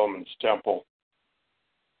in Solomon's temple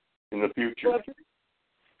in the future.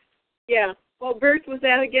 Yeah. What verse was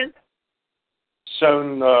that again?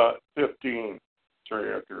 7:15.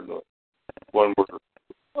 Sorry, after the one word.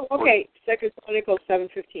 Oh, okay. 2 Chronicles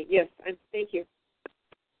 7:15. Yes. Thank you.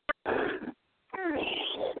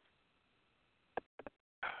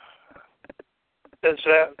 Does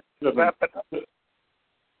that wrap it up?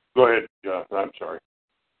 Go ahead, John. I'm sorry.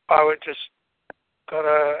 I was just going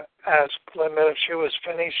to ask Linda if she was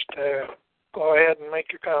finished. Go ahead and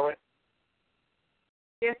make your comment.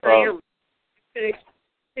 Yes, I am finished.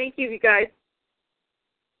 Thank you, you guys.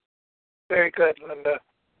 Very good, Linda.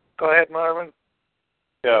 Go ahead, Marvin.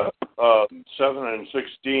 Yeah, 7 and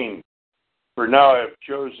 16. For now I have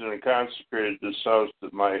chosen and consecrated this house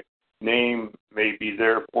that my name may be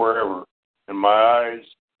there forever, and my eyes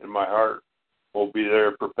and my heart will be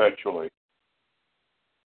there perpetually.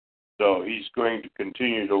 So he's going to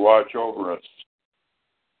continue to watch over us.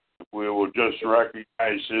 If we will just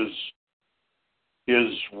recognize his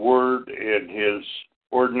word and his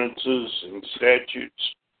ordinances and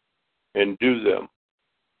statutes and do them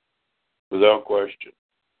without question.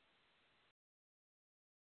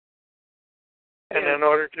 And in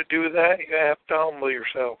order to do that, you have to humble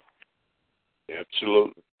yourself.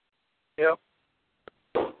 Absolutely. Yep.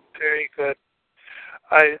 Very good.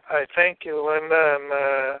 I thank you,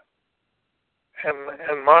 Linda,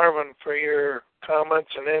 and Marvin for your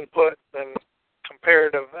comments and input and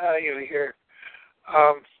comparative value here.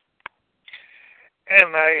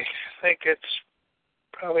 And I think it's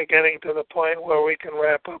probably getting to the point where we can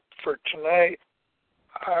wrap up for tonight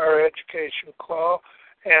our education call,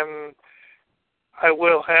 and I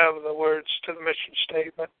will have the words to the mission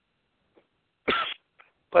statement.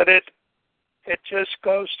 But it just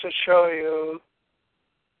goes to show you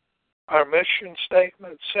our mission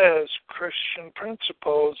statement says Christian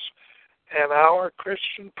principles, and our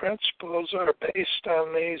Christian principles are based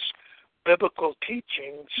on these biblical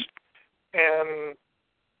teachings, and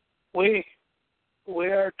we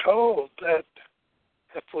are told that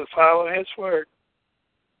if we follow his word,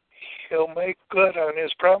 he'll make good on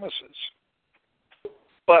his promises.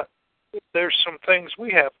 But there's some things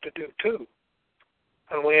we have to do too,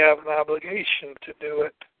 and we have an obligation to do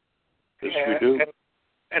it. Yes, we do.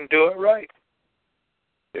 And do it right.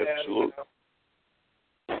 Absolutely.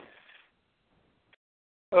 And,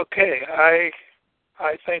 okay, I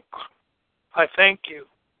thank you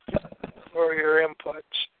for your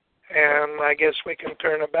inputs, and I guess we can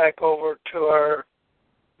turn it back over to our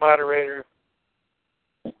moderator.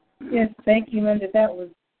 Yes, thank you, Linda. That was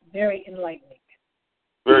very enlightening.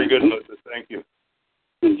 Very good, Linda. Thank you.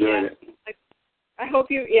 Enjoyed it. I hope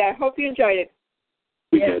you enjoyed it.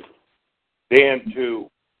 We did. Dan, too.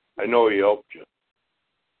 I know he helped you.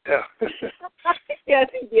 Yeah. Yes,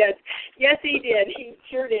 he did. Yes, he did. He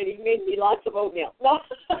sure did. He made me lots of oatmeal. No.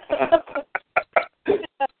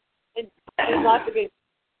 and lots of it.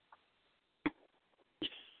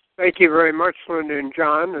 Thank you very much, Linda and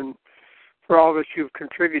John, and for all that you've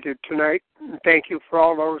contributed tonight. And thank you for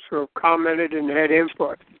all those who have commented and had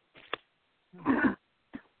input.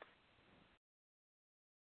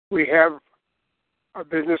 We have a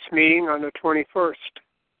business meeting on the 21st.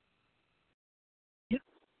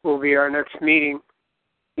 Will be our next meeting.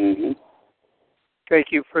 Mm-hmm. Thank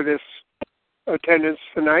you for this attendance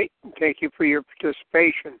tonight, and thank you for your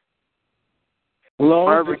participation.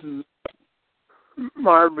 Hello.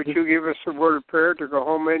 Marv, would you give us a word of prayer to go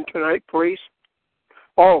home in tonight, please?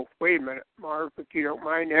 Oh, wait a minute, Marv, if you don't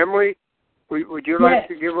mind. Emily, would you like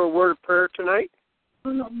to give a word of prayer tonight?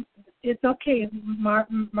 Oh, no, it's okay.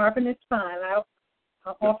 Marvin, it's fine. I'll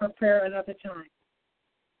offer prayer another time.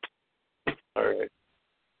 All right.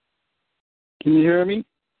 Can you hear me?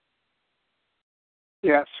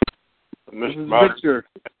 Yes. Mr. Martin, Victor.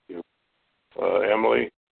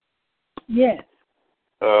 Emily. Yes.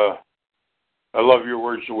 I love your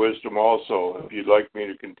words of wisdom also. If you'd like me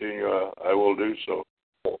to continue, I will do so.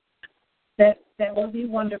 That will be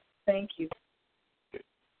wonderful. Thank you.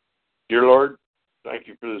 Dear Lord, thank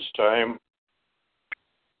you for this time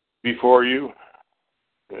before you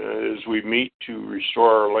as we meet to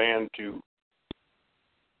restore our land to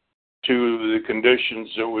the conditions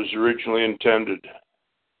that was originally intended.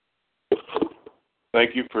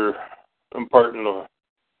 Thank you for imparting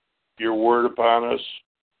your word upon us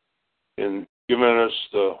and giving us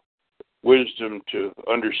the wisdom to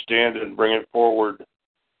understand and bring it forward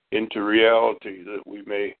into reality that we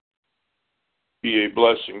may be a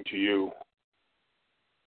blessing to you.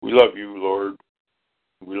 We love you, Lord.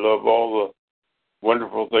 We love all the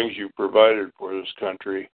wonderful things you've provided for this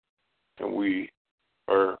country, and we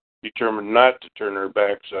are determined not to turn our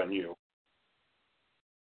backs on you.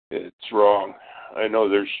 It's wrong. I know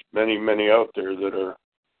there's many, many out there that are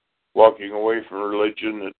walking away from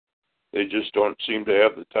religion, that they just don't seem to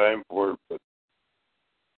have the time for it. But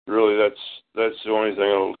really, that's the only thing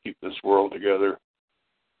that will keep this world together.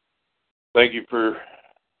 Thank you for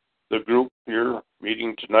the group here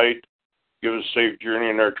meeting tonight. Give us a safe journey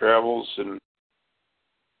in our travels, and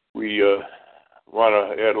we want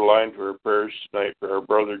to add a line for our prayers tonight for our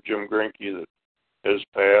brother Jim Grinke that has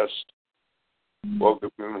passed.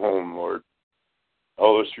 Welcome him home, Lord.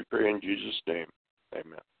 All this we pray in Jesus' name.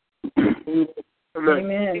 Amen.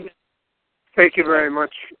 Amen. Thank you very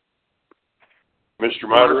much. Mr.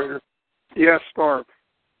 Moderator? Yes, Barb.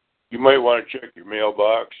 You might want to check your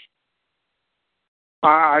mailbox.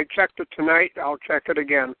 I checked it tonight. I'll check it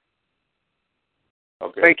again.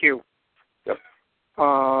 Okay. Thank you. Yep.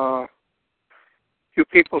 You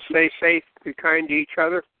people stay safe, be kind to each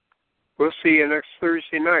other. We'll see you next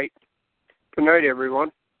Thursday night. Good night,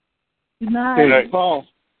 everyone. Good night. Good night, Paul.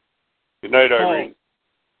 Good night, Irene.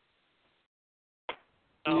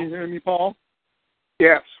 Can you hear me, Paul?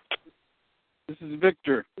 Yes. This is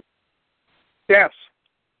Victor. Yes.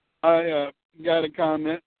 I got a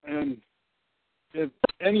comment, and if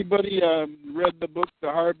anybody read the book The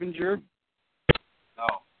Harbinger? No.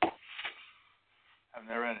 I've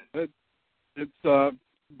never read it. It's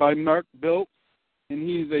by Mark Biltz, and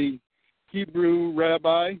he's a Hebrew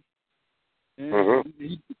rabbi, and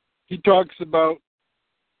he talks about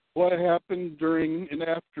what happened during and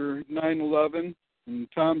after 9/11, and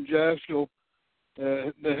Tom Jaschel,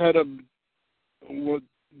 the head of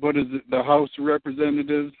what is it, the House of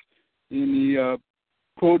Representatives, in the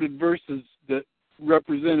quoted verses that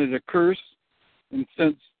represented a curse, and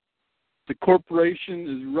since the corporation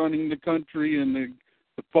is running the country and the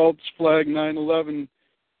false flag 9/11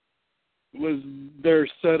 was their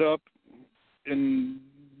setup, and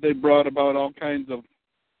they brought about all kinds of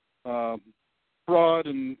fraud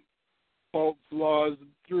and false laws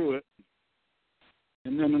through it.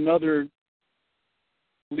 And then another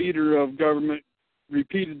leader of government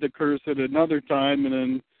repeated the curse at another time, and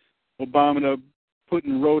then Obama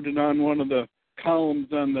wrote it on one of the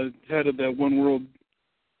columns on the head of that One World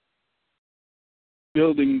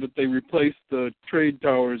building that they replaced the trade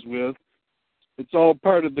towers with. It's all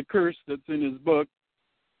part of the curse that's in his book,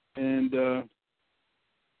 and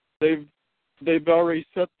they've already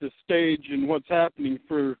set the stage in what's happening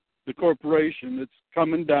for the corporation. It's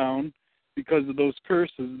coming down because of those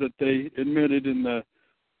curses that they admitted in the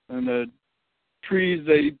trees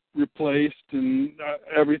they replaced and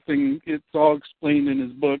everything. It's all explained in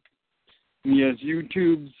his book. And he has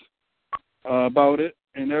YouTubes about it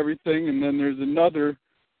and everything. And then there's another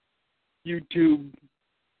YouTube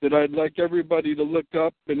that I'd like everybody to look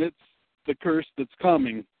up, and it's the curse that's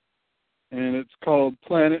coming. And it's called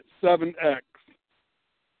Planet 7X.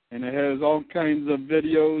 And it has all kinds of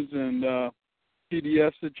videos and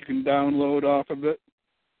PDFs that you can download off of it.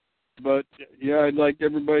 But, yeah, I'd like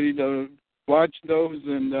everybody to watch those,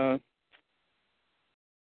 and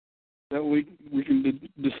that we can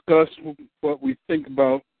discuss what we think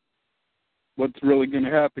about what's really going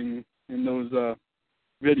to happen in those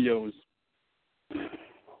videos.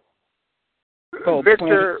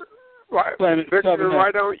 Victor, Planet Victor, 7X.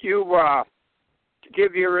 why don't you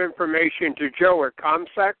give your information to Joe at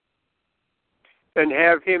ComSec and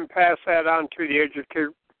have him pass that on to the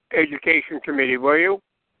Education Committee, will you?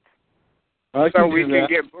 So we can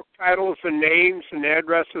get book titles and names and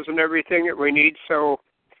addresses and everything that we need, so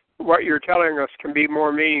what you're telling us can be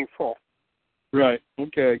more meaningful. Right,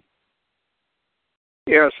 okay.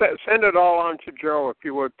 Yeah, send it all on to Joe, if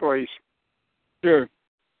you would, please. Sure.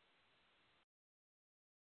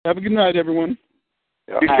 Have a good night, everyone.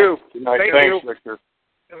 Yeah. You too. Good night. Thank Thanks, you. Victor.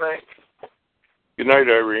 Good night. Good night,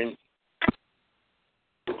 Irene.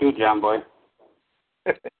 You too, John boy.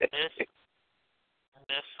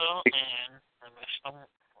 Missile and the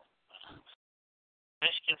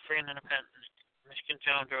Michigan Free and Independent Michigan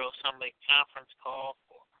General Drill Assembly conference call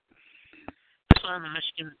for this on the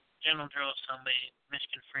Michigan General Drill Assembly,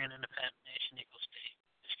 Michigan Free and Independent Nation Equal State,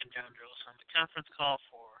 Michigan General Drill Assembly conference call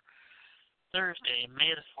for Thursday,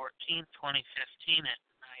 May the 14th, 2015 at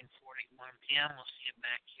 9:41 p.m. We'll see you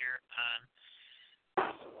back here on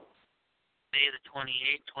May the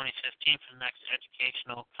 28th, 2015 for the next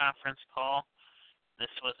educational conference call.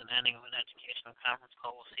 This was an ending of an educational conference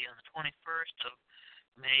call. We'll see you on the 21st of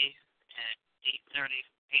May at 8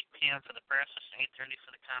 p.m. for the prayer session, 8:30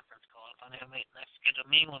 for the conference call. If I never meet the next scheduled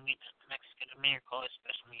meeting, we'll meet at the next scheduled meeting or call a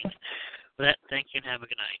special meeting. With that, thank you and have a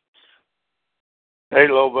good night.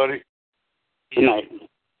 Hey, little buddy. Good night.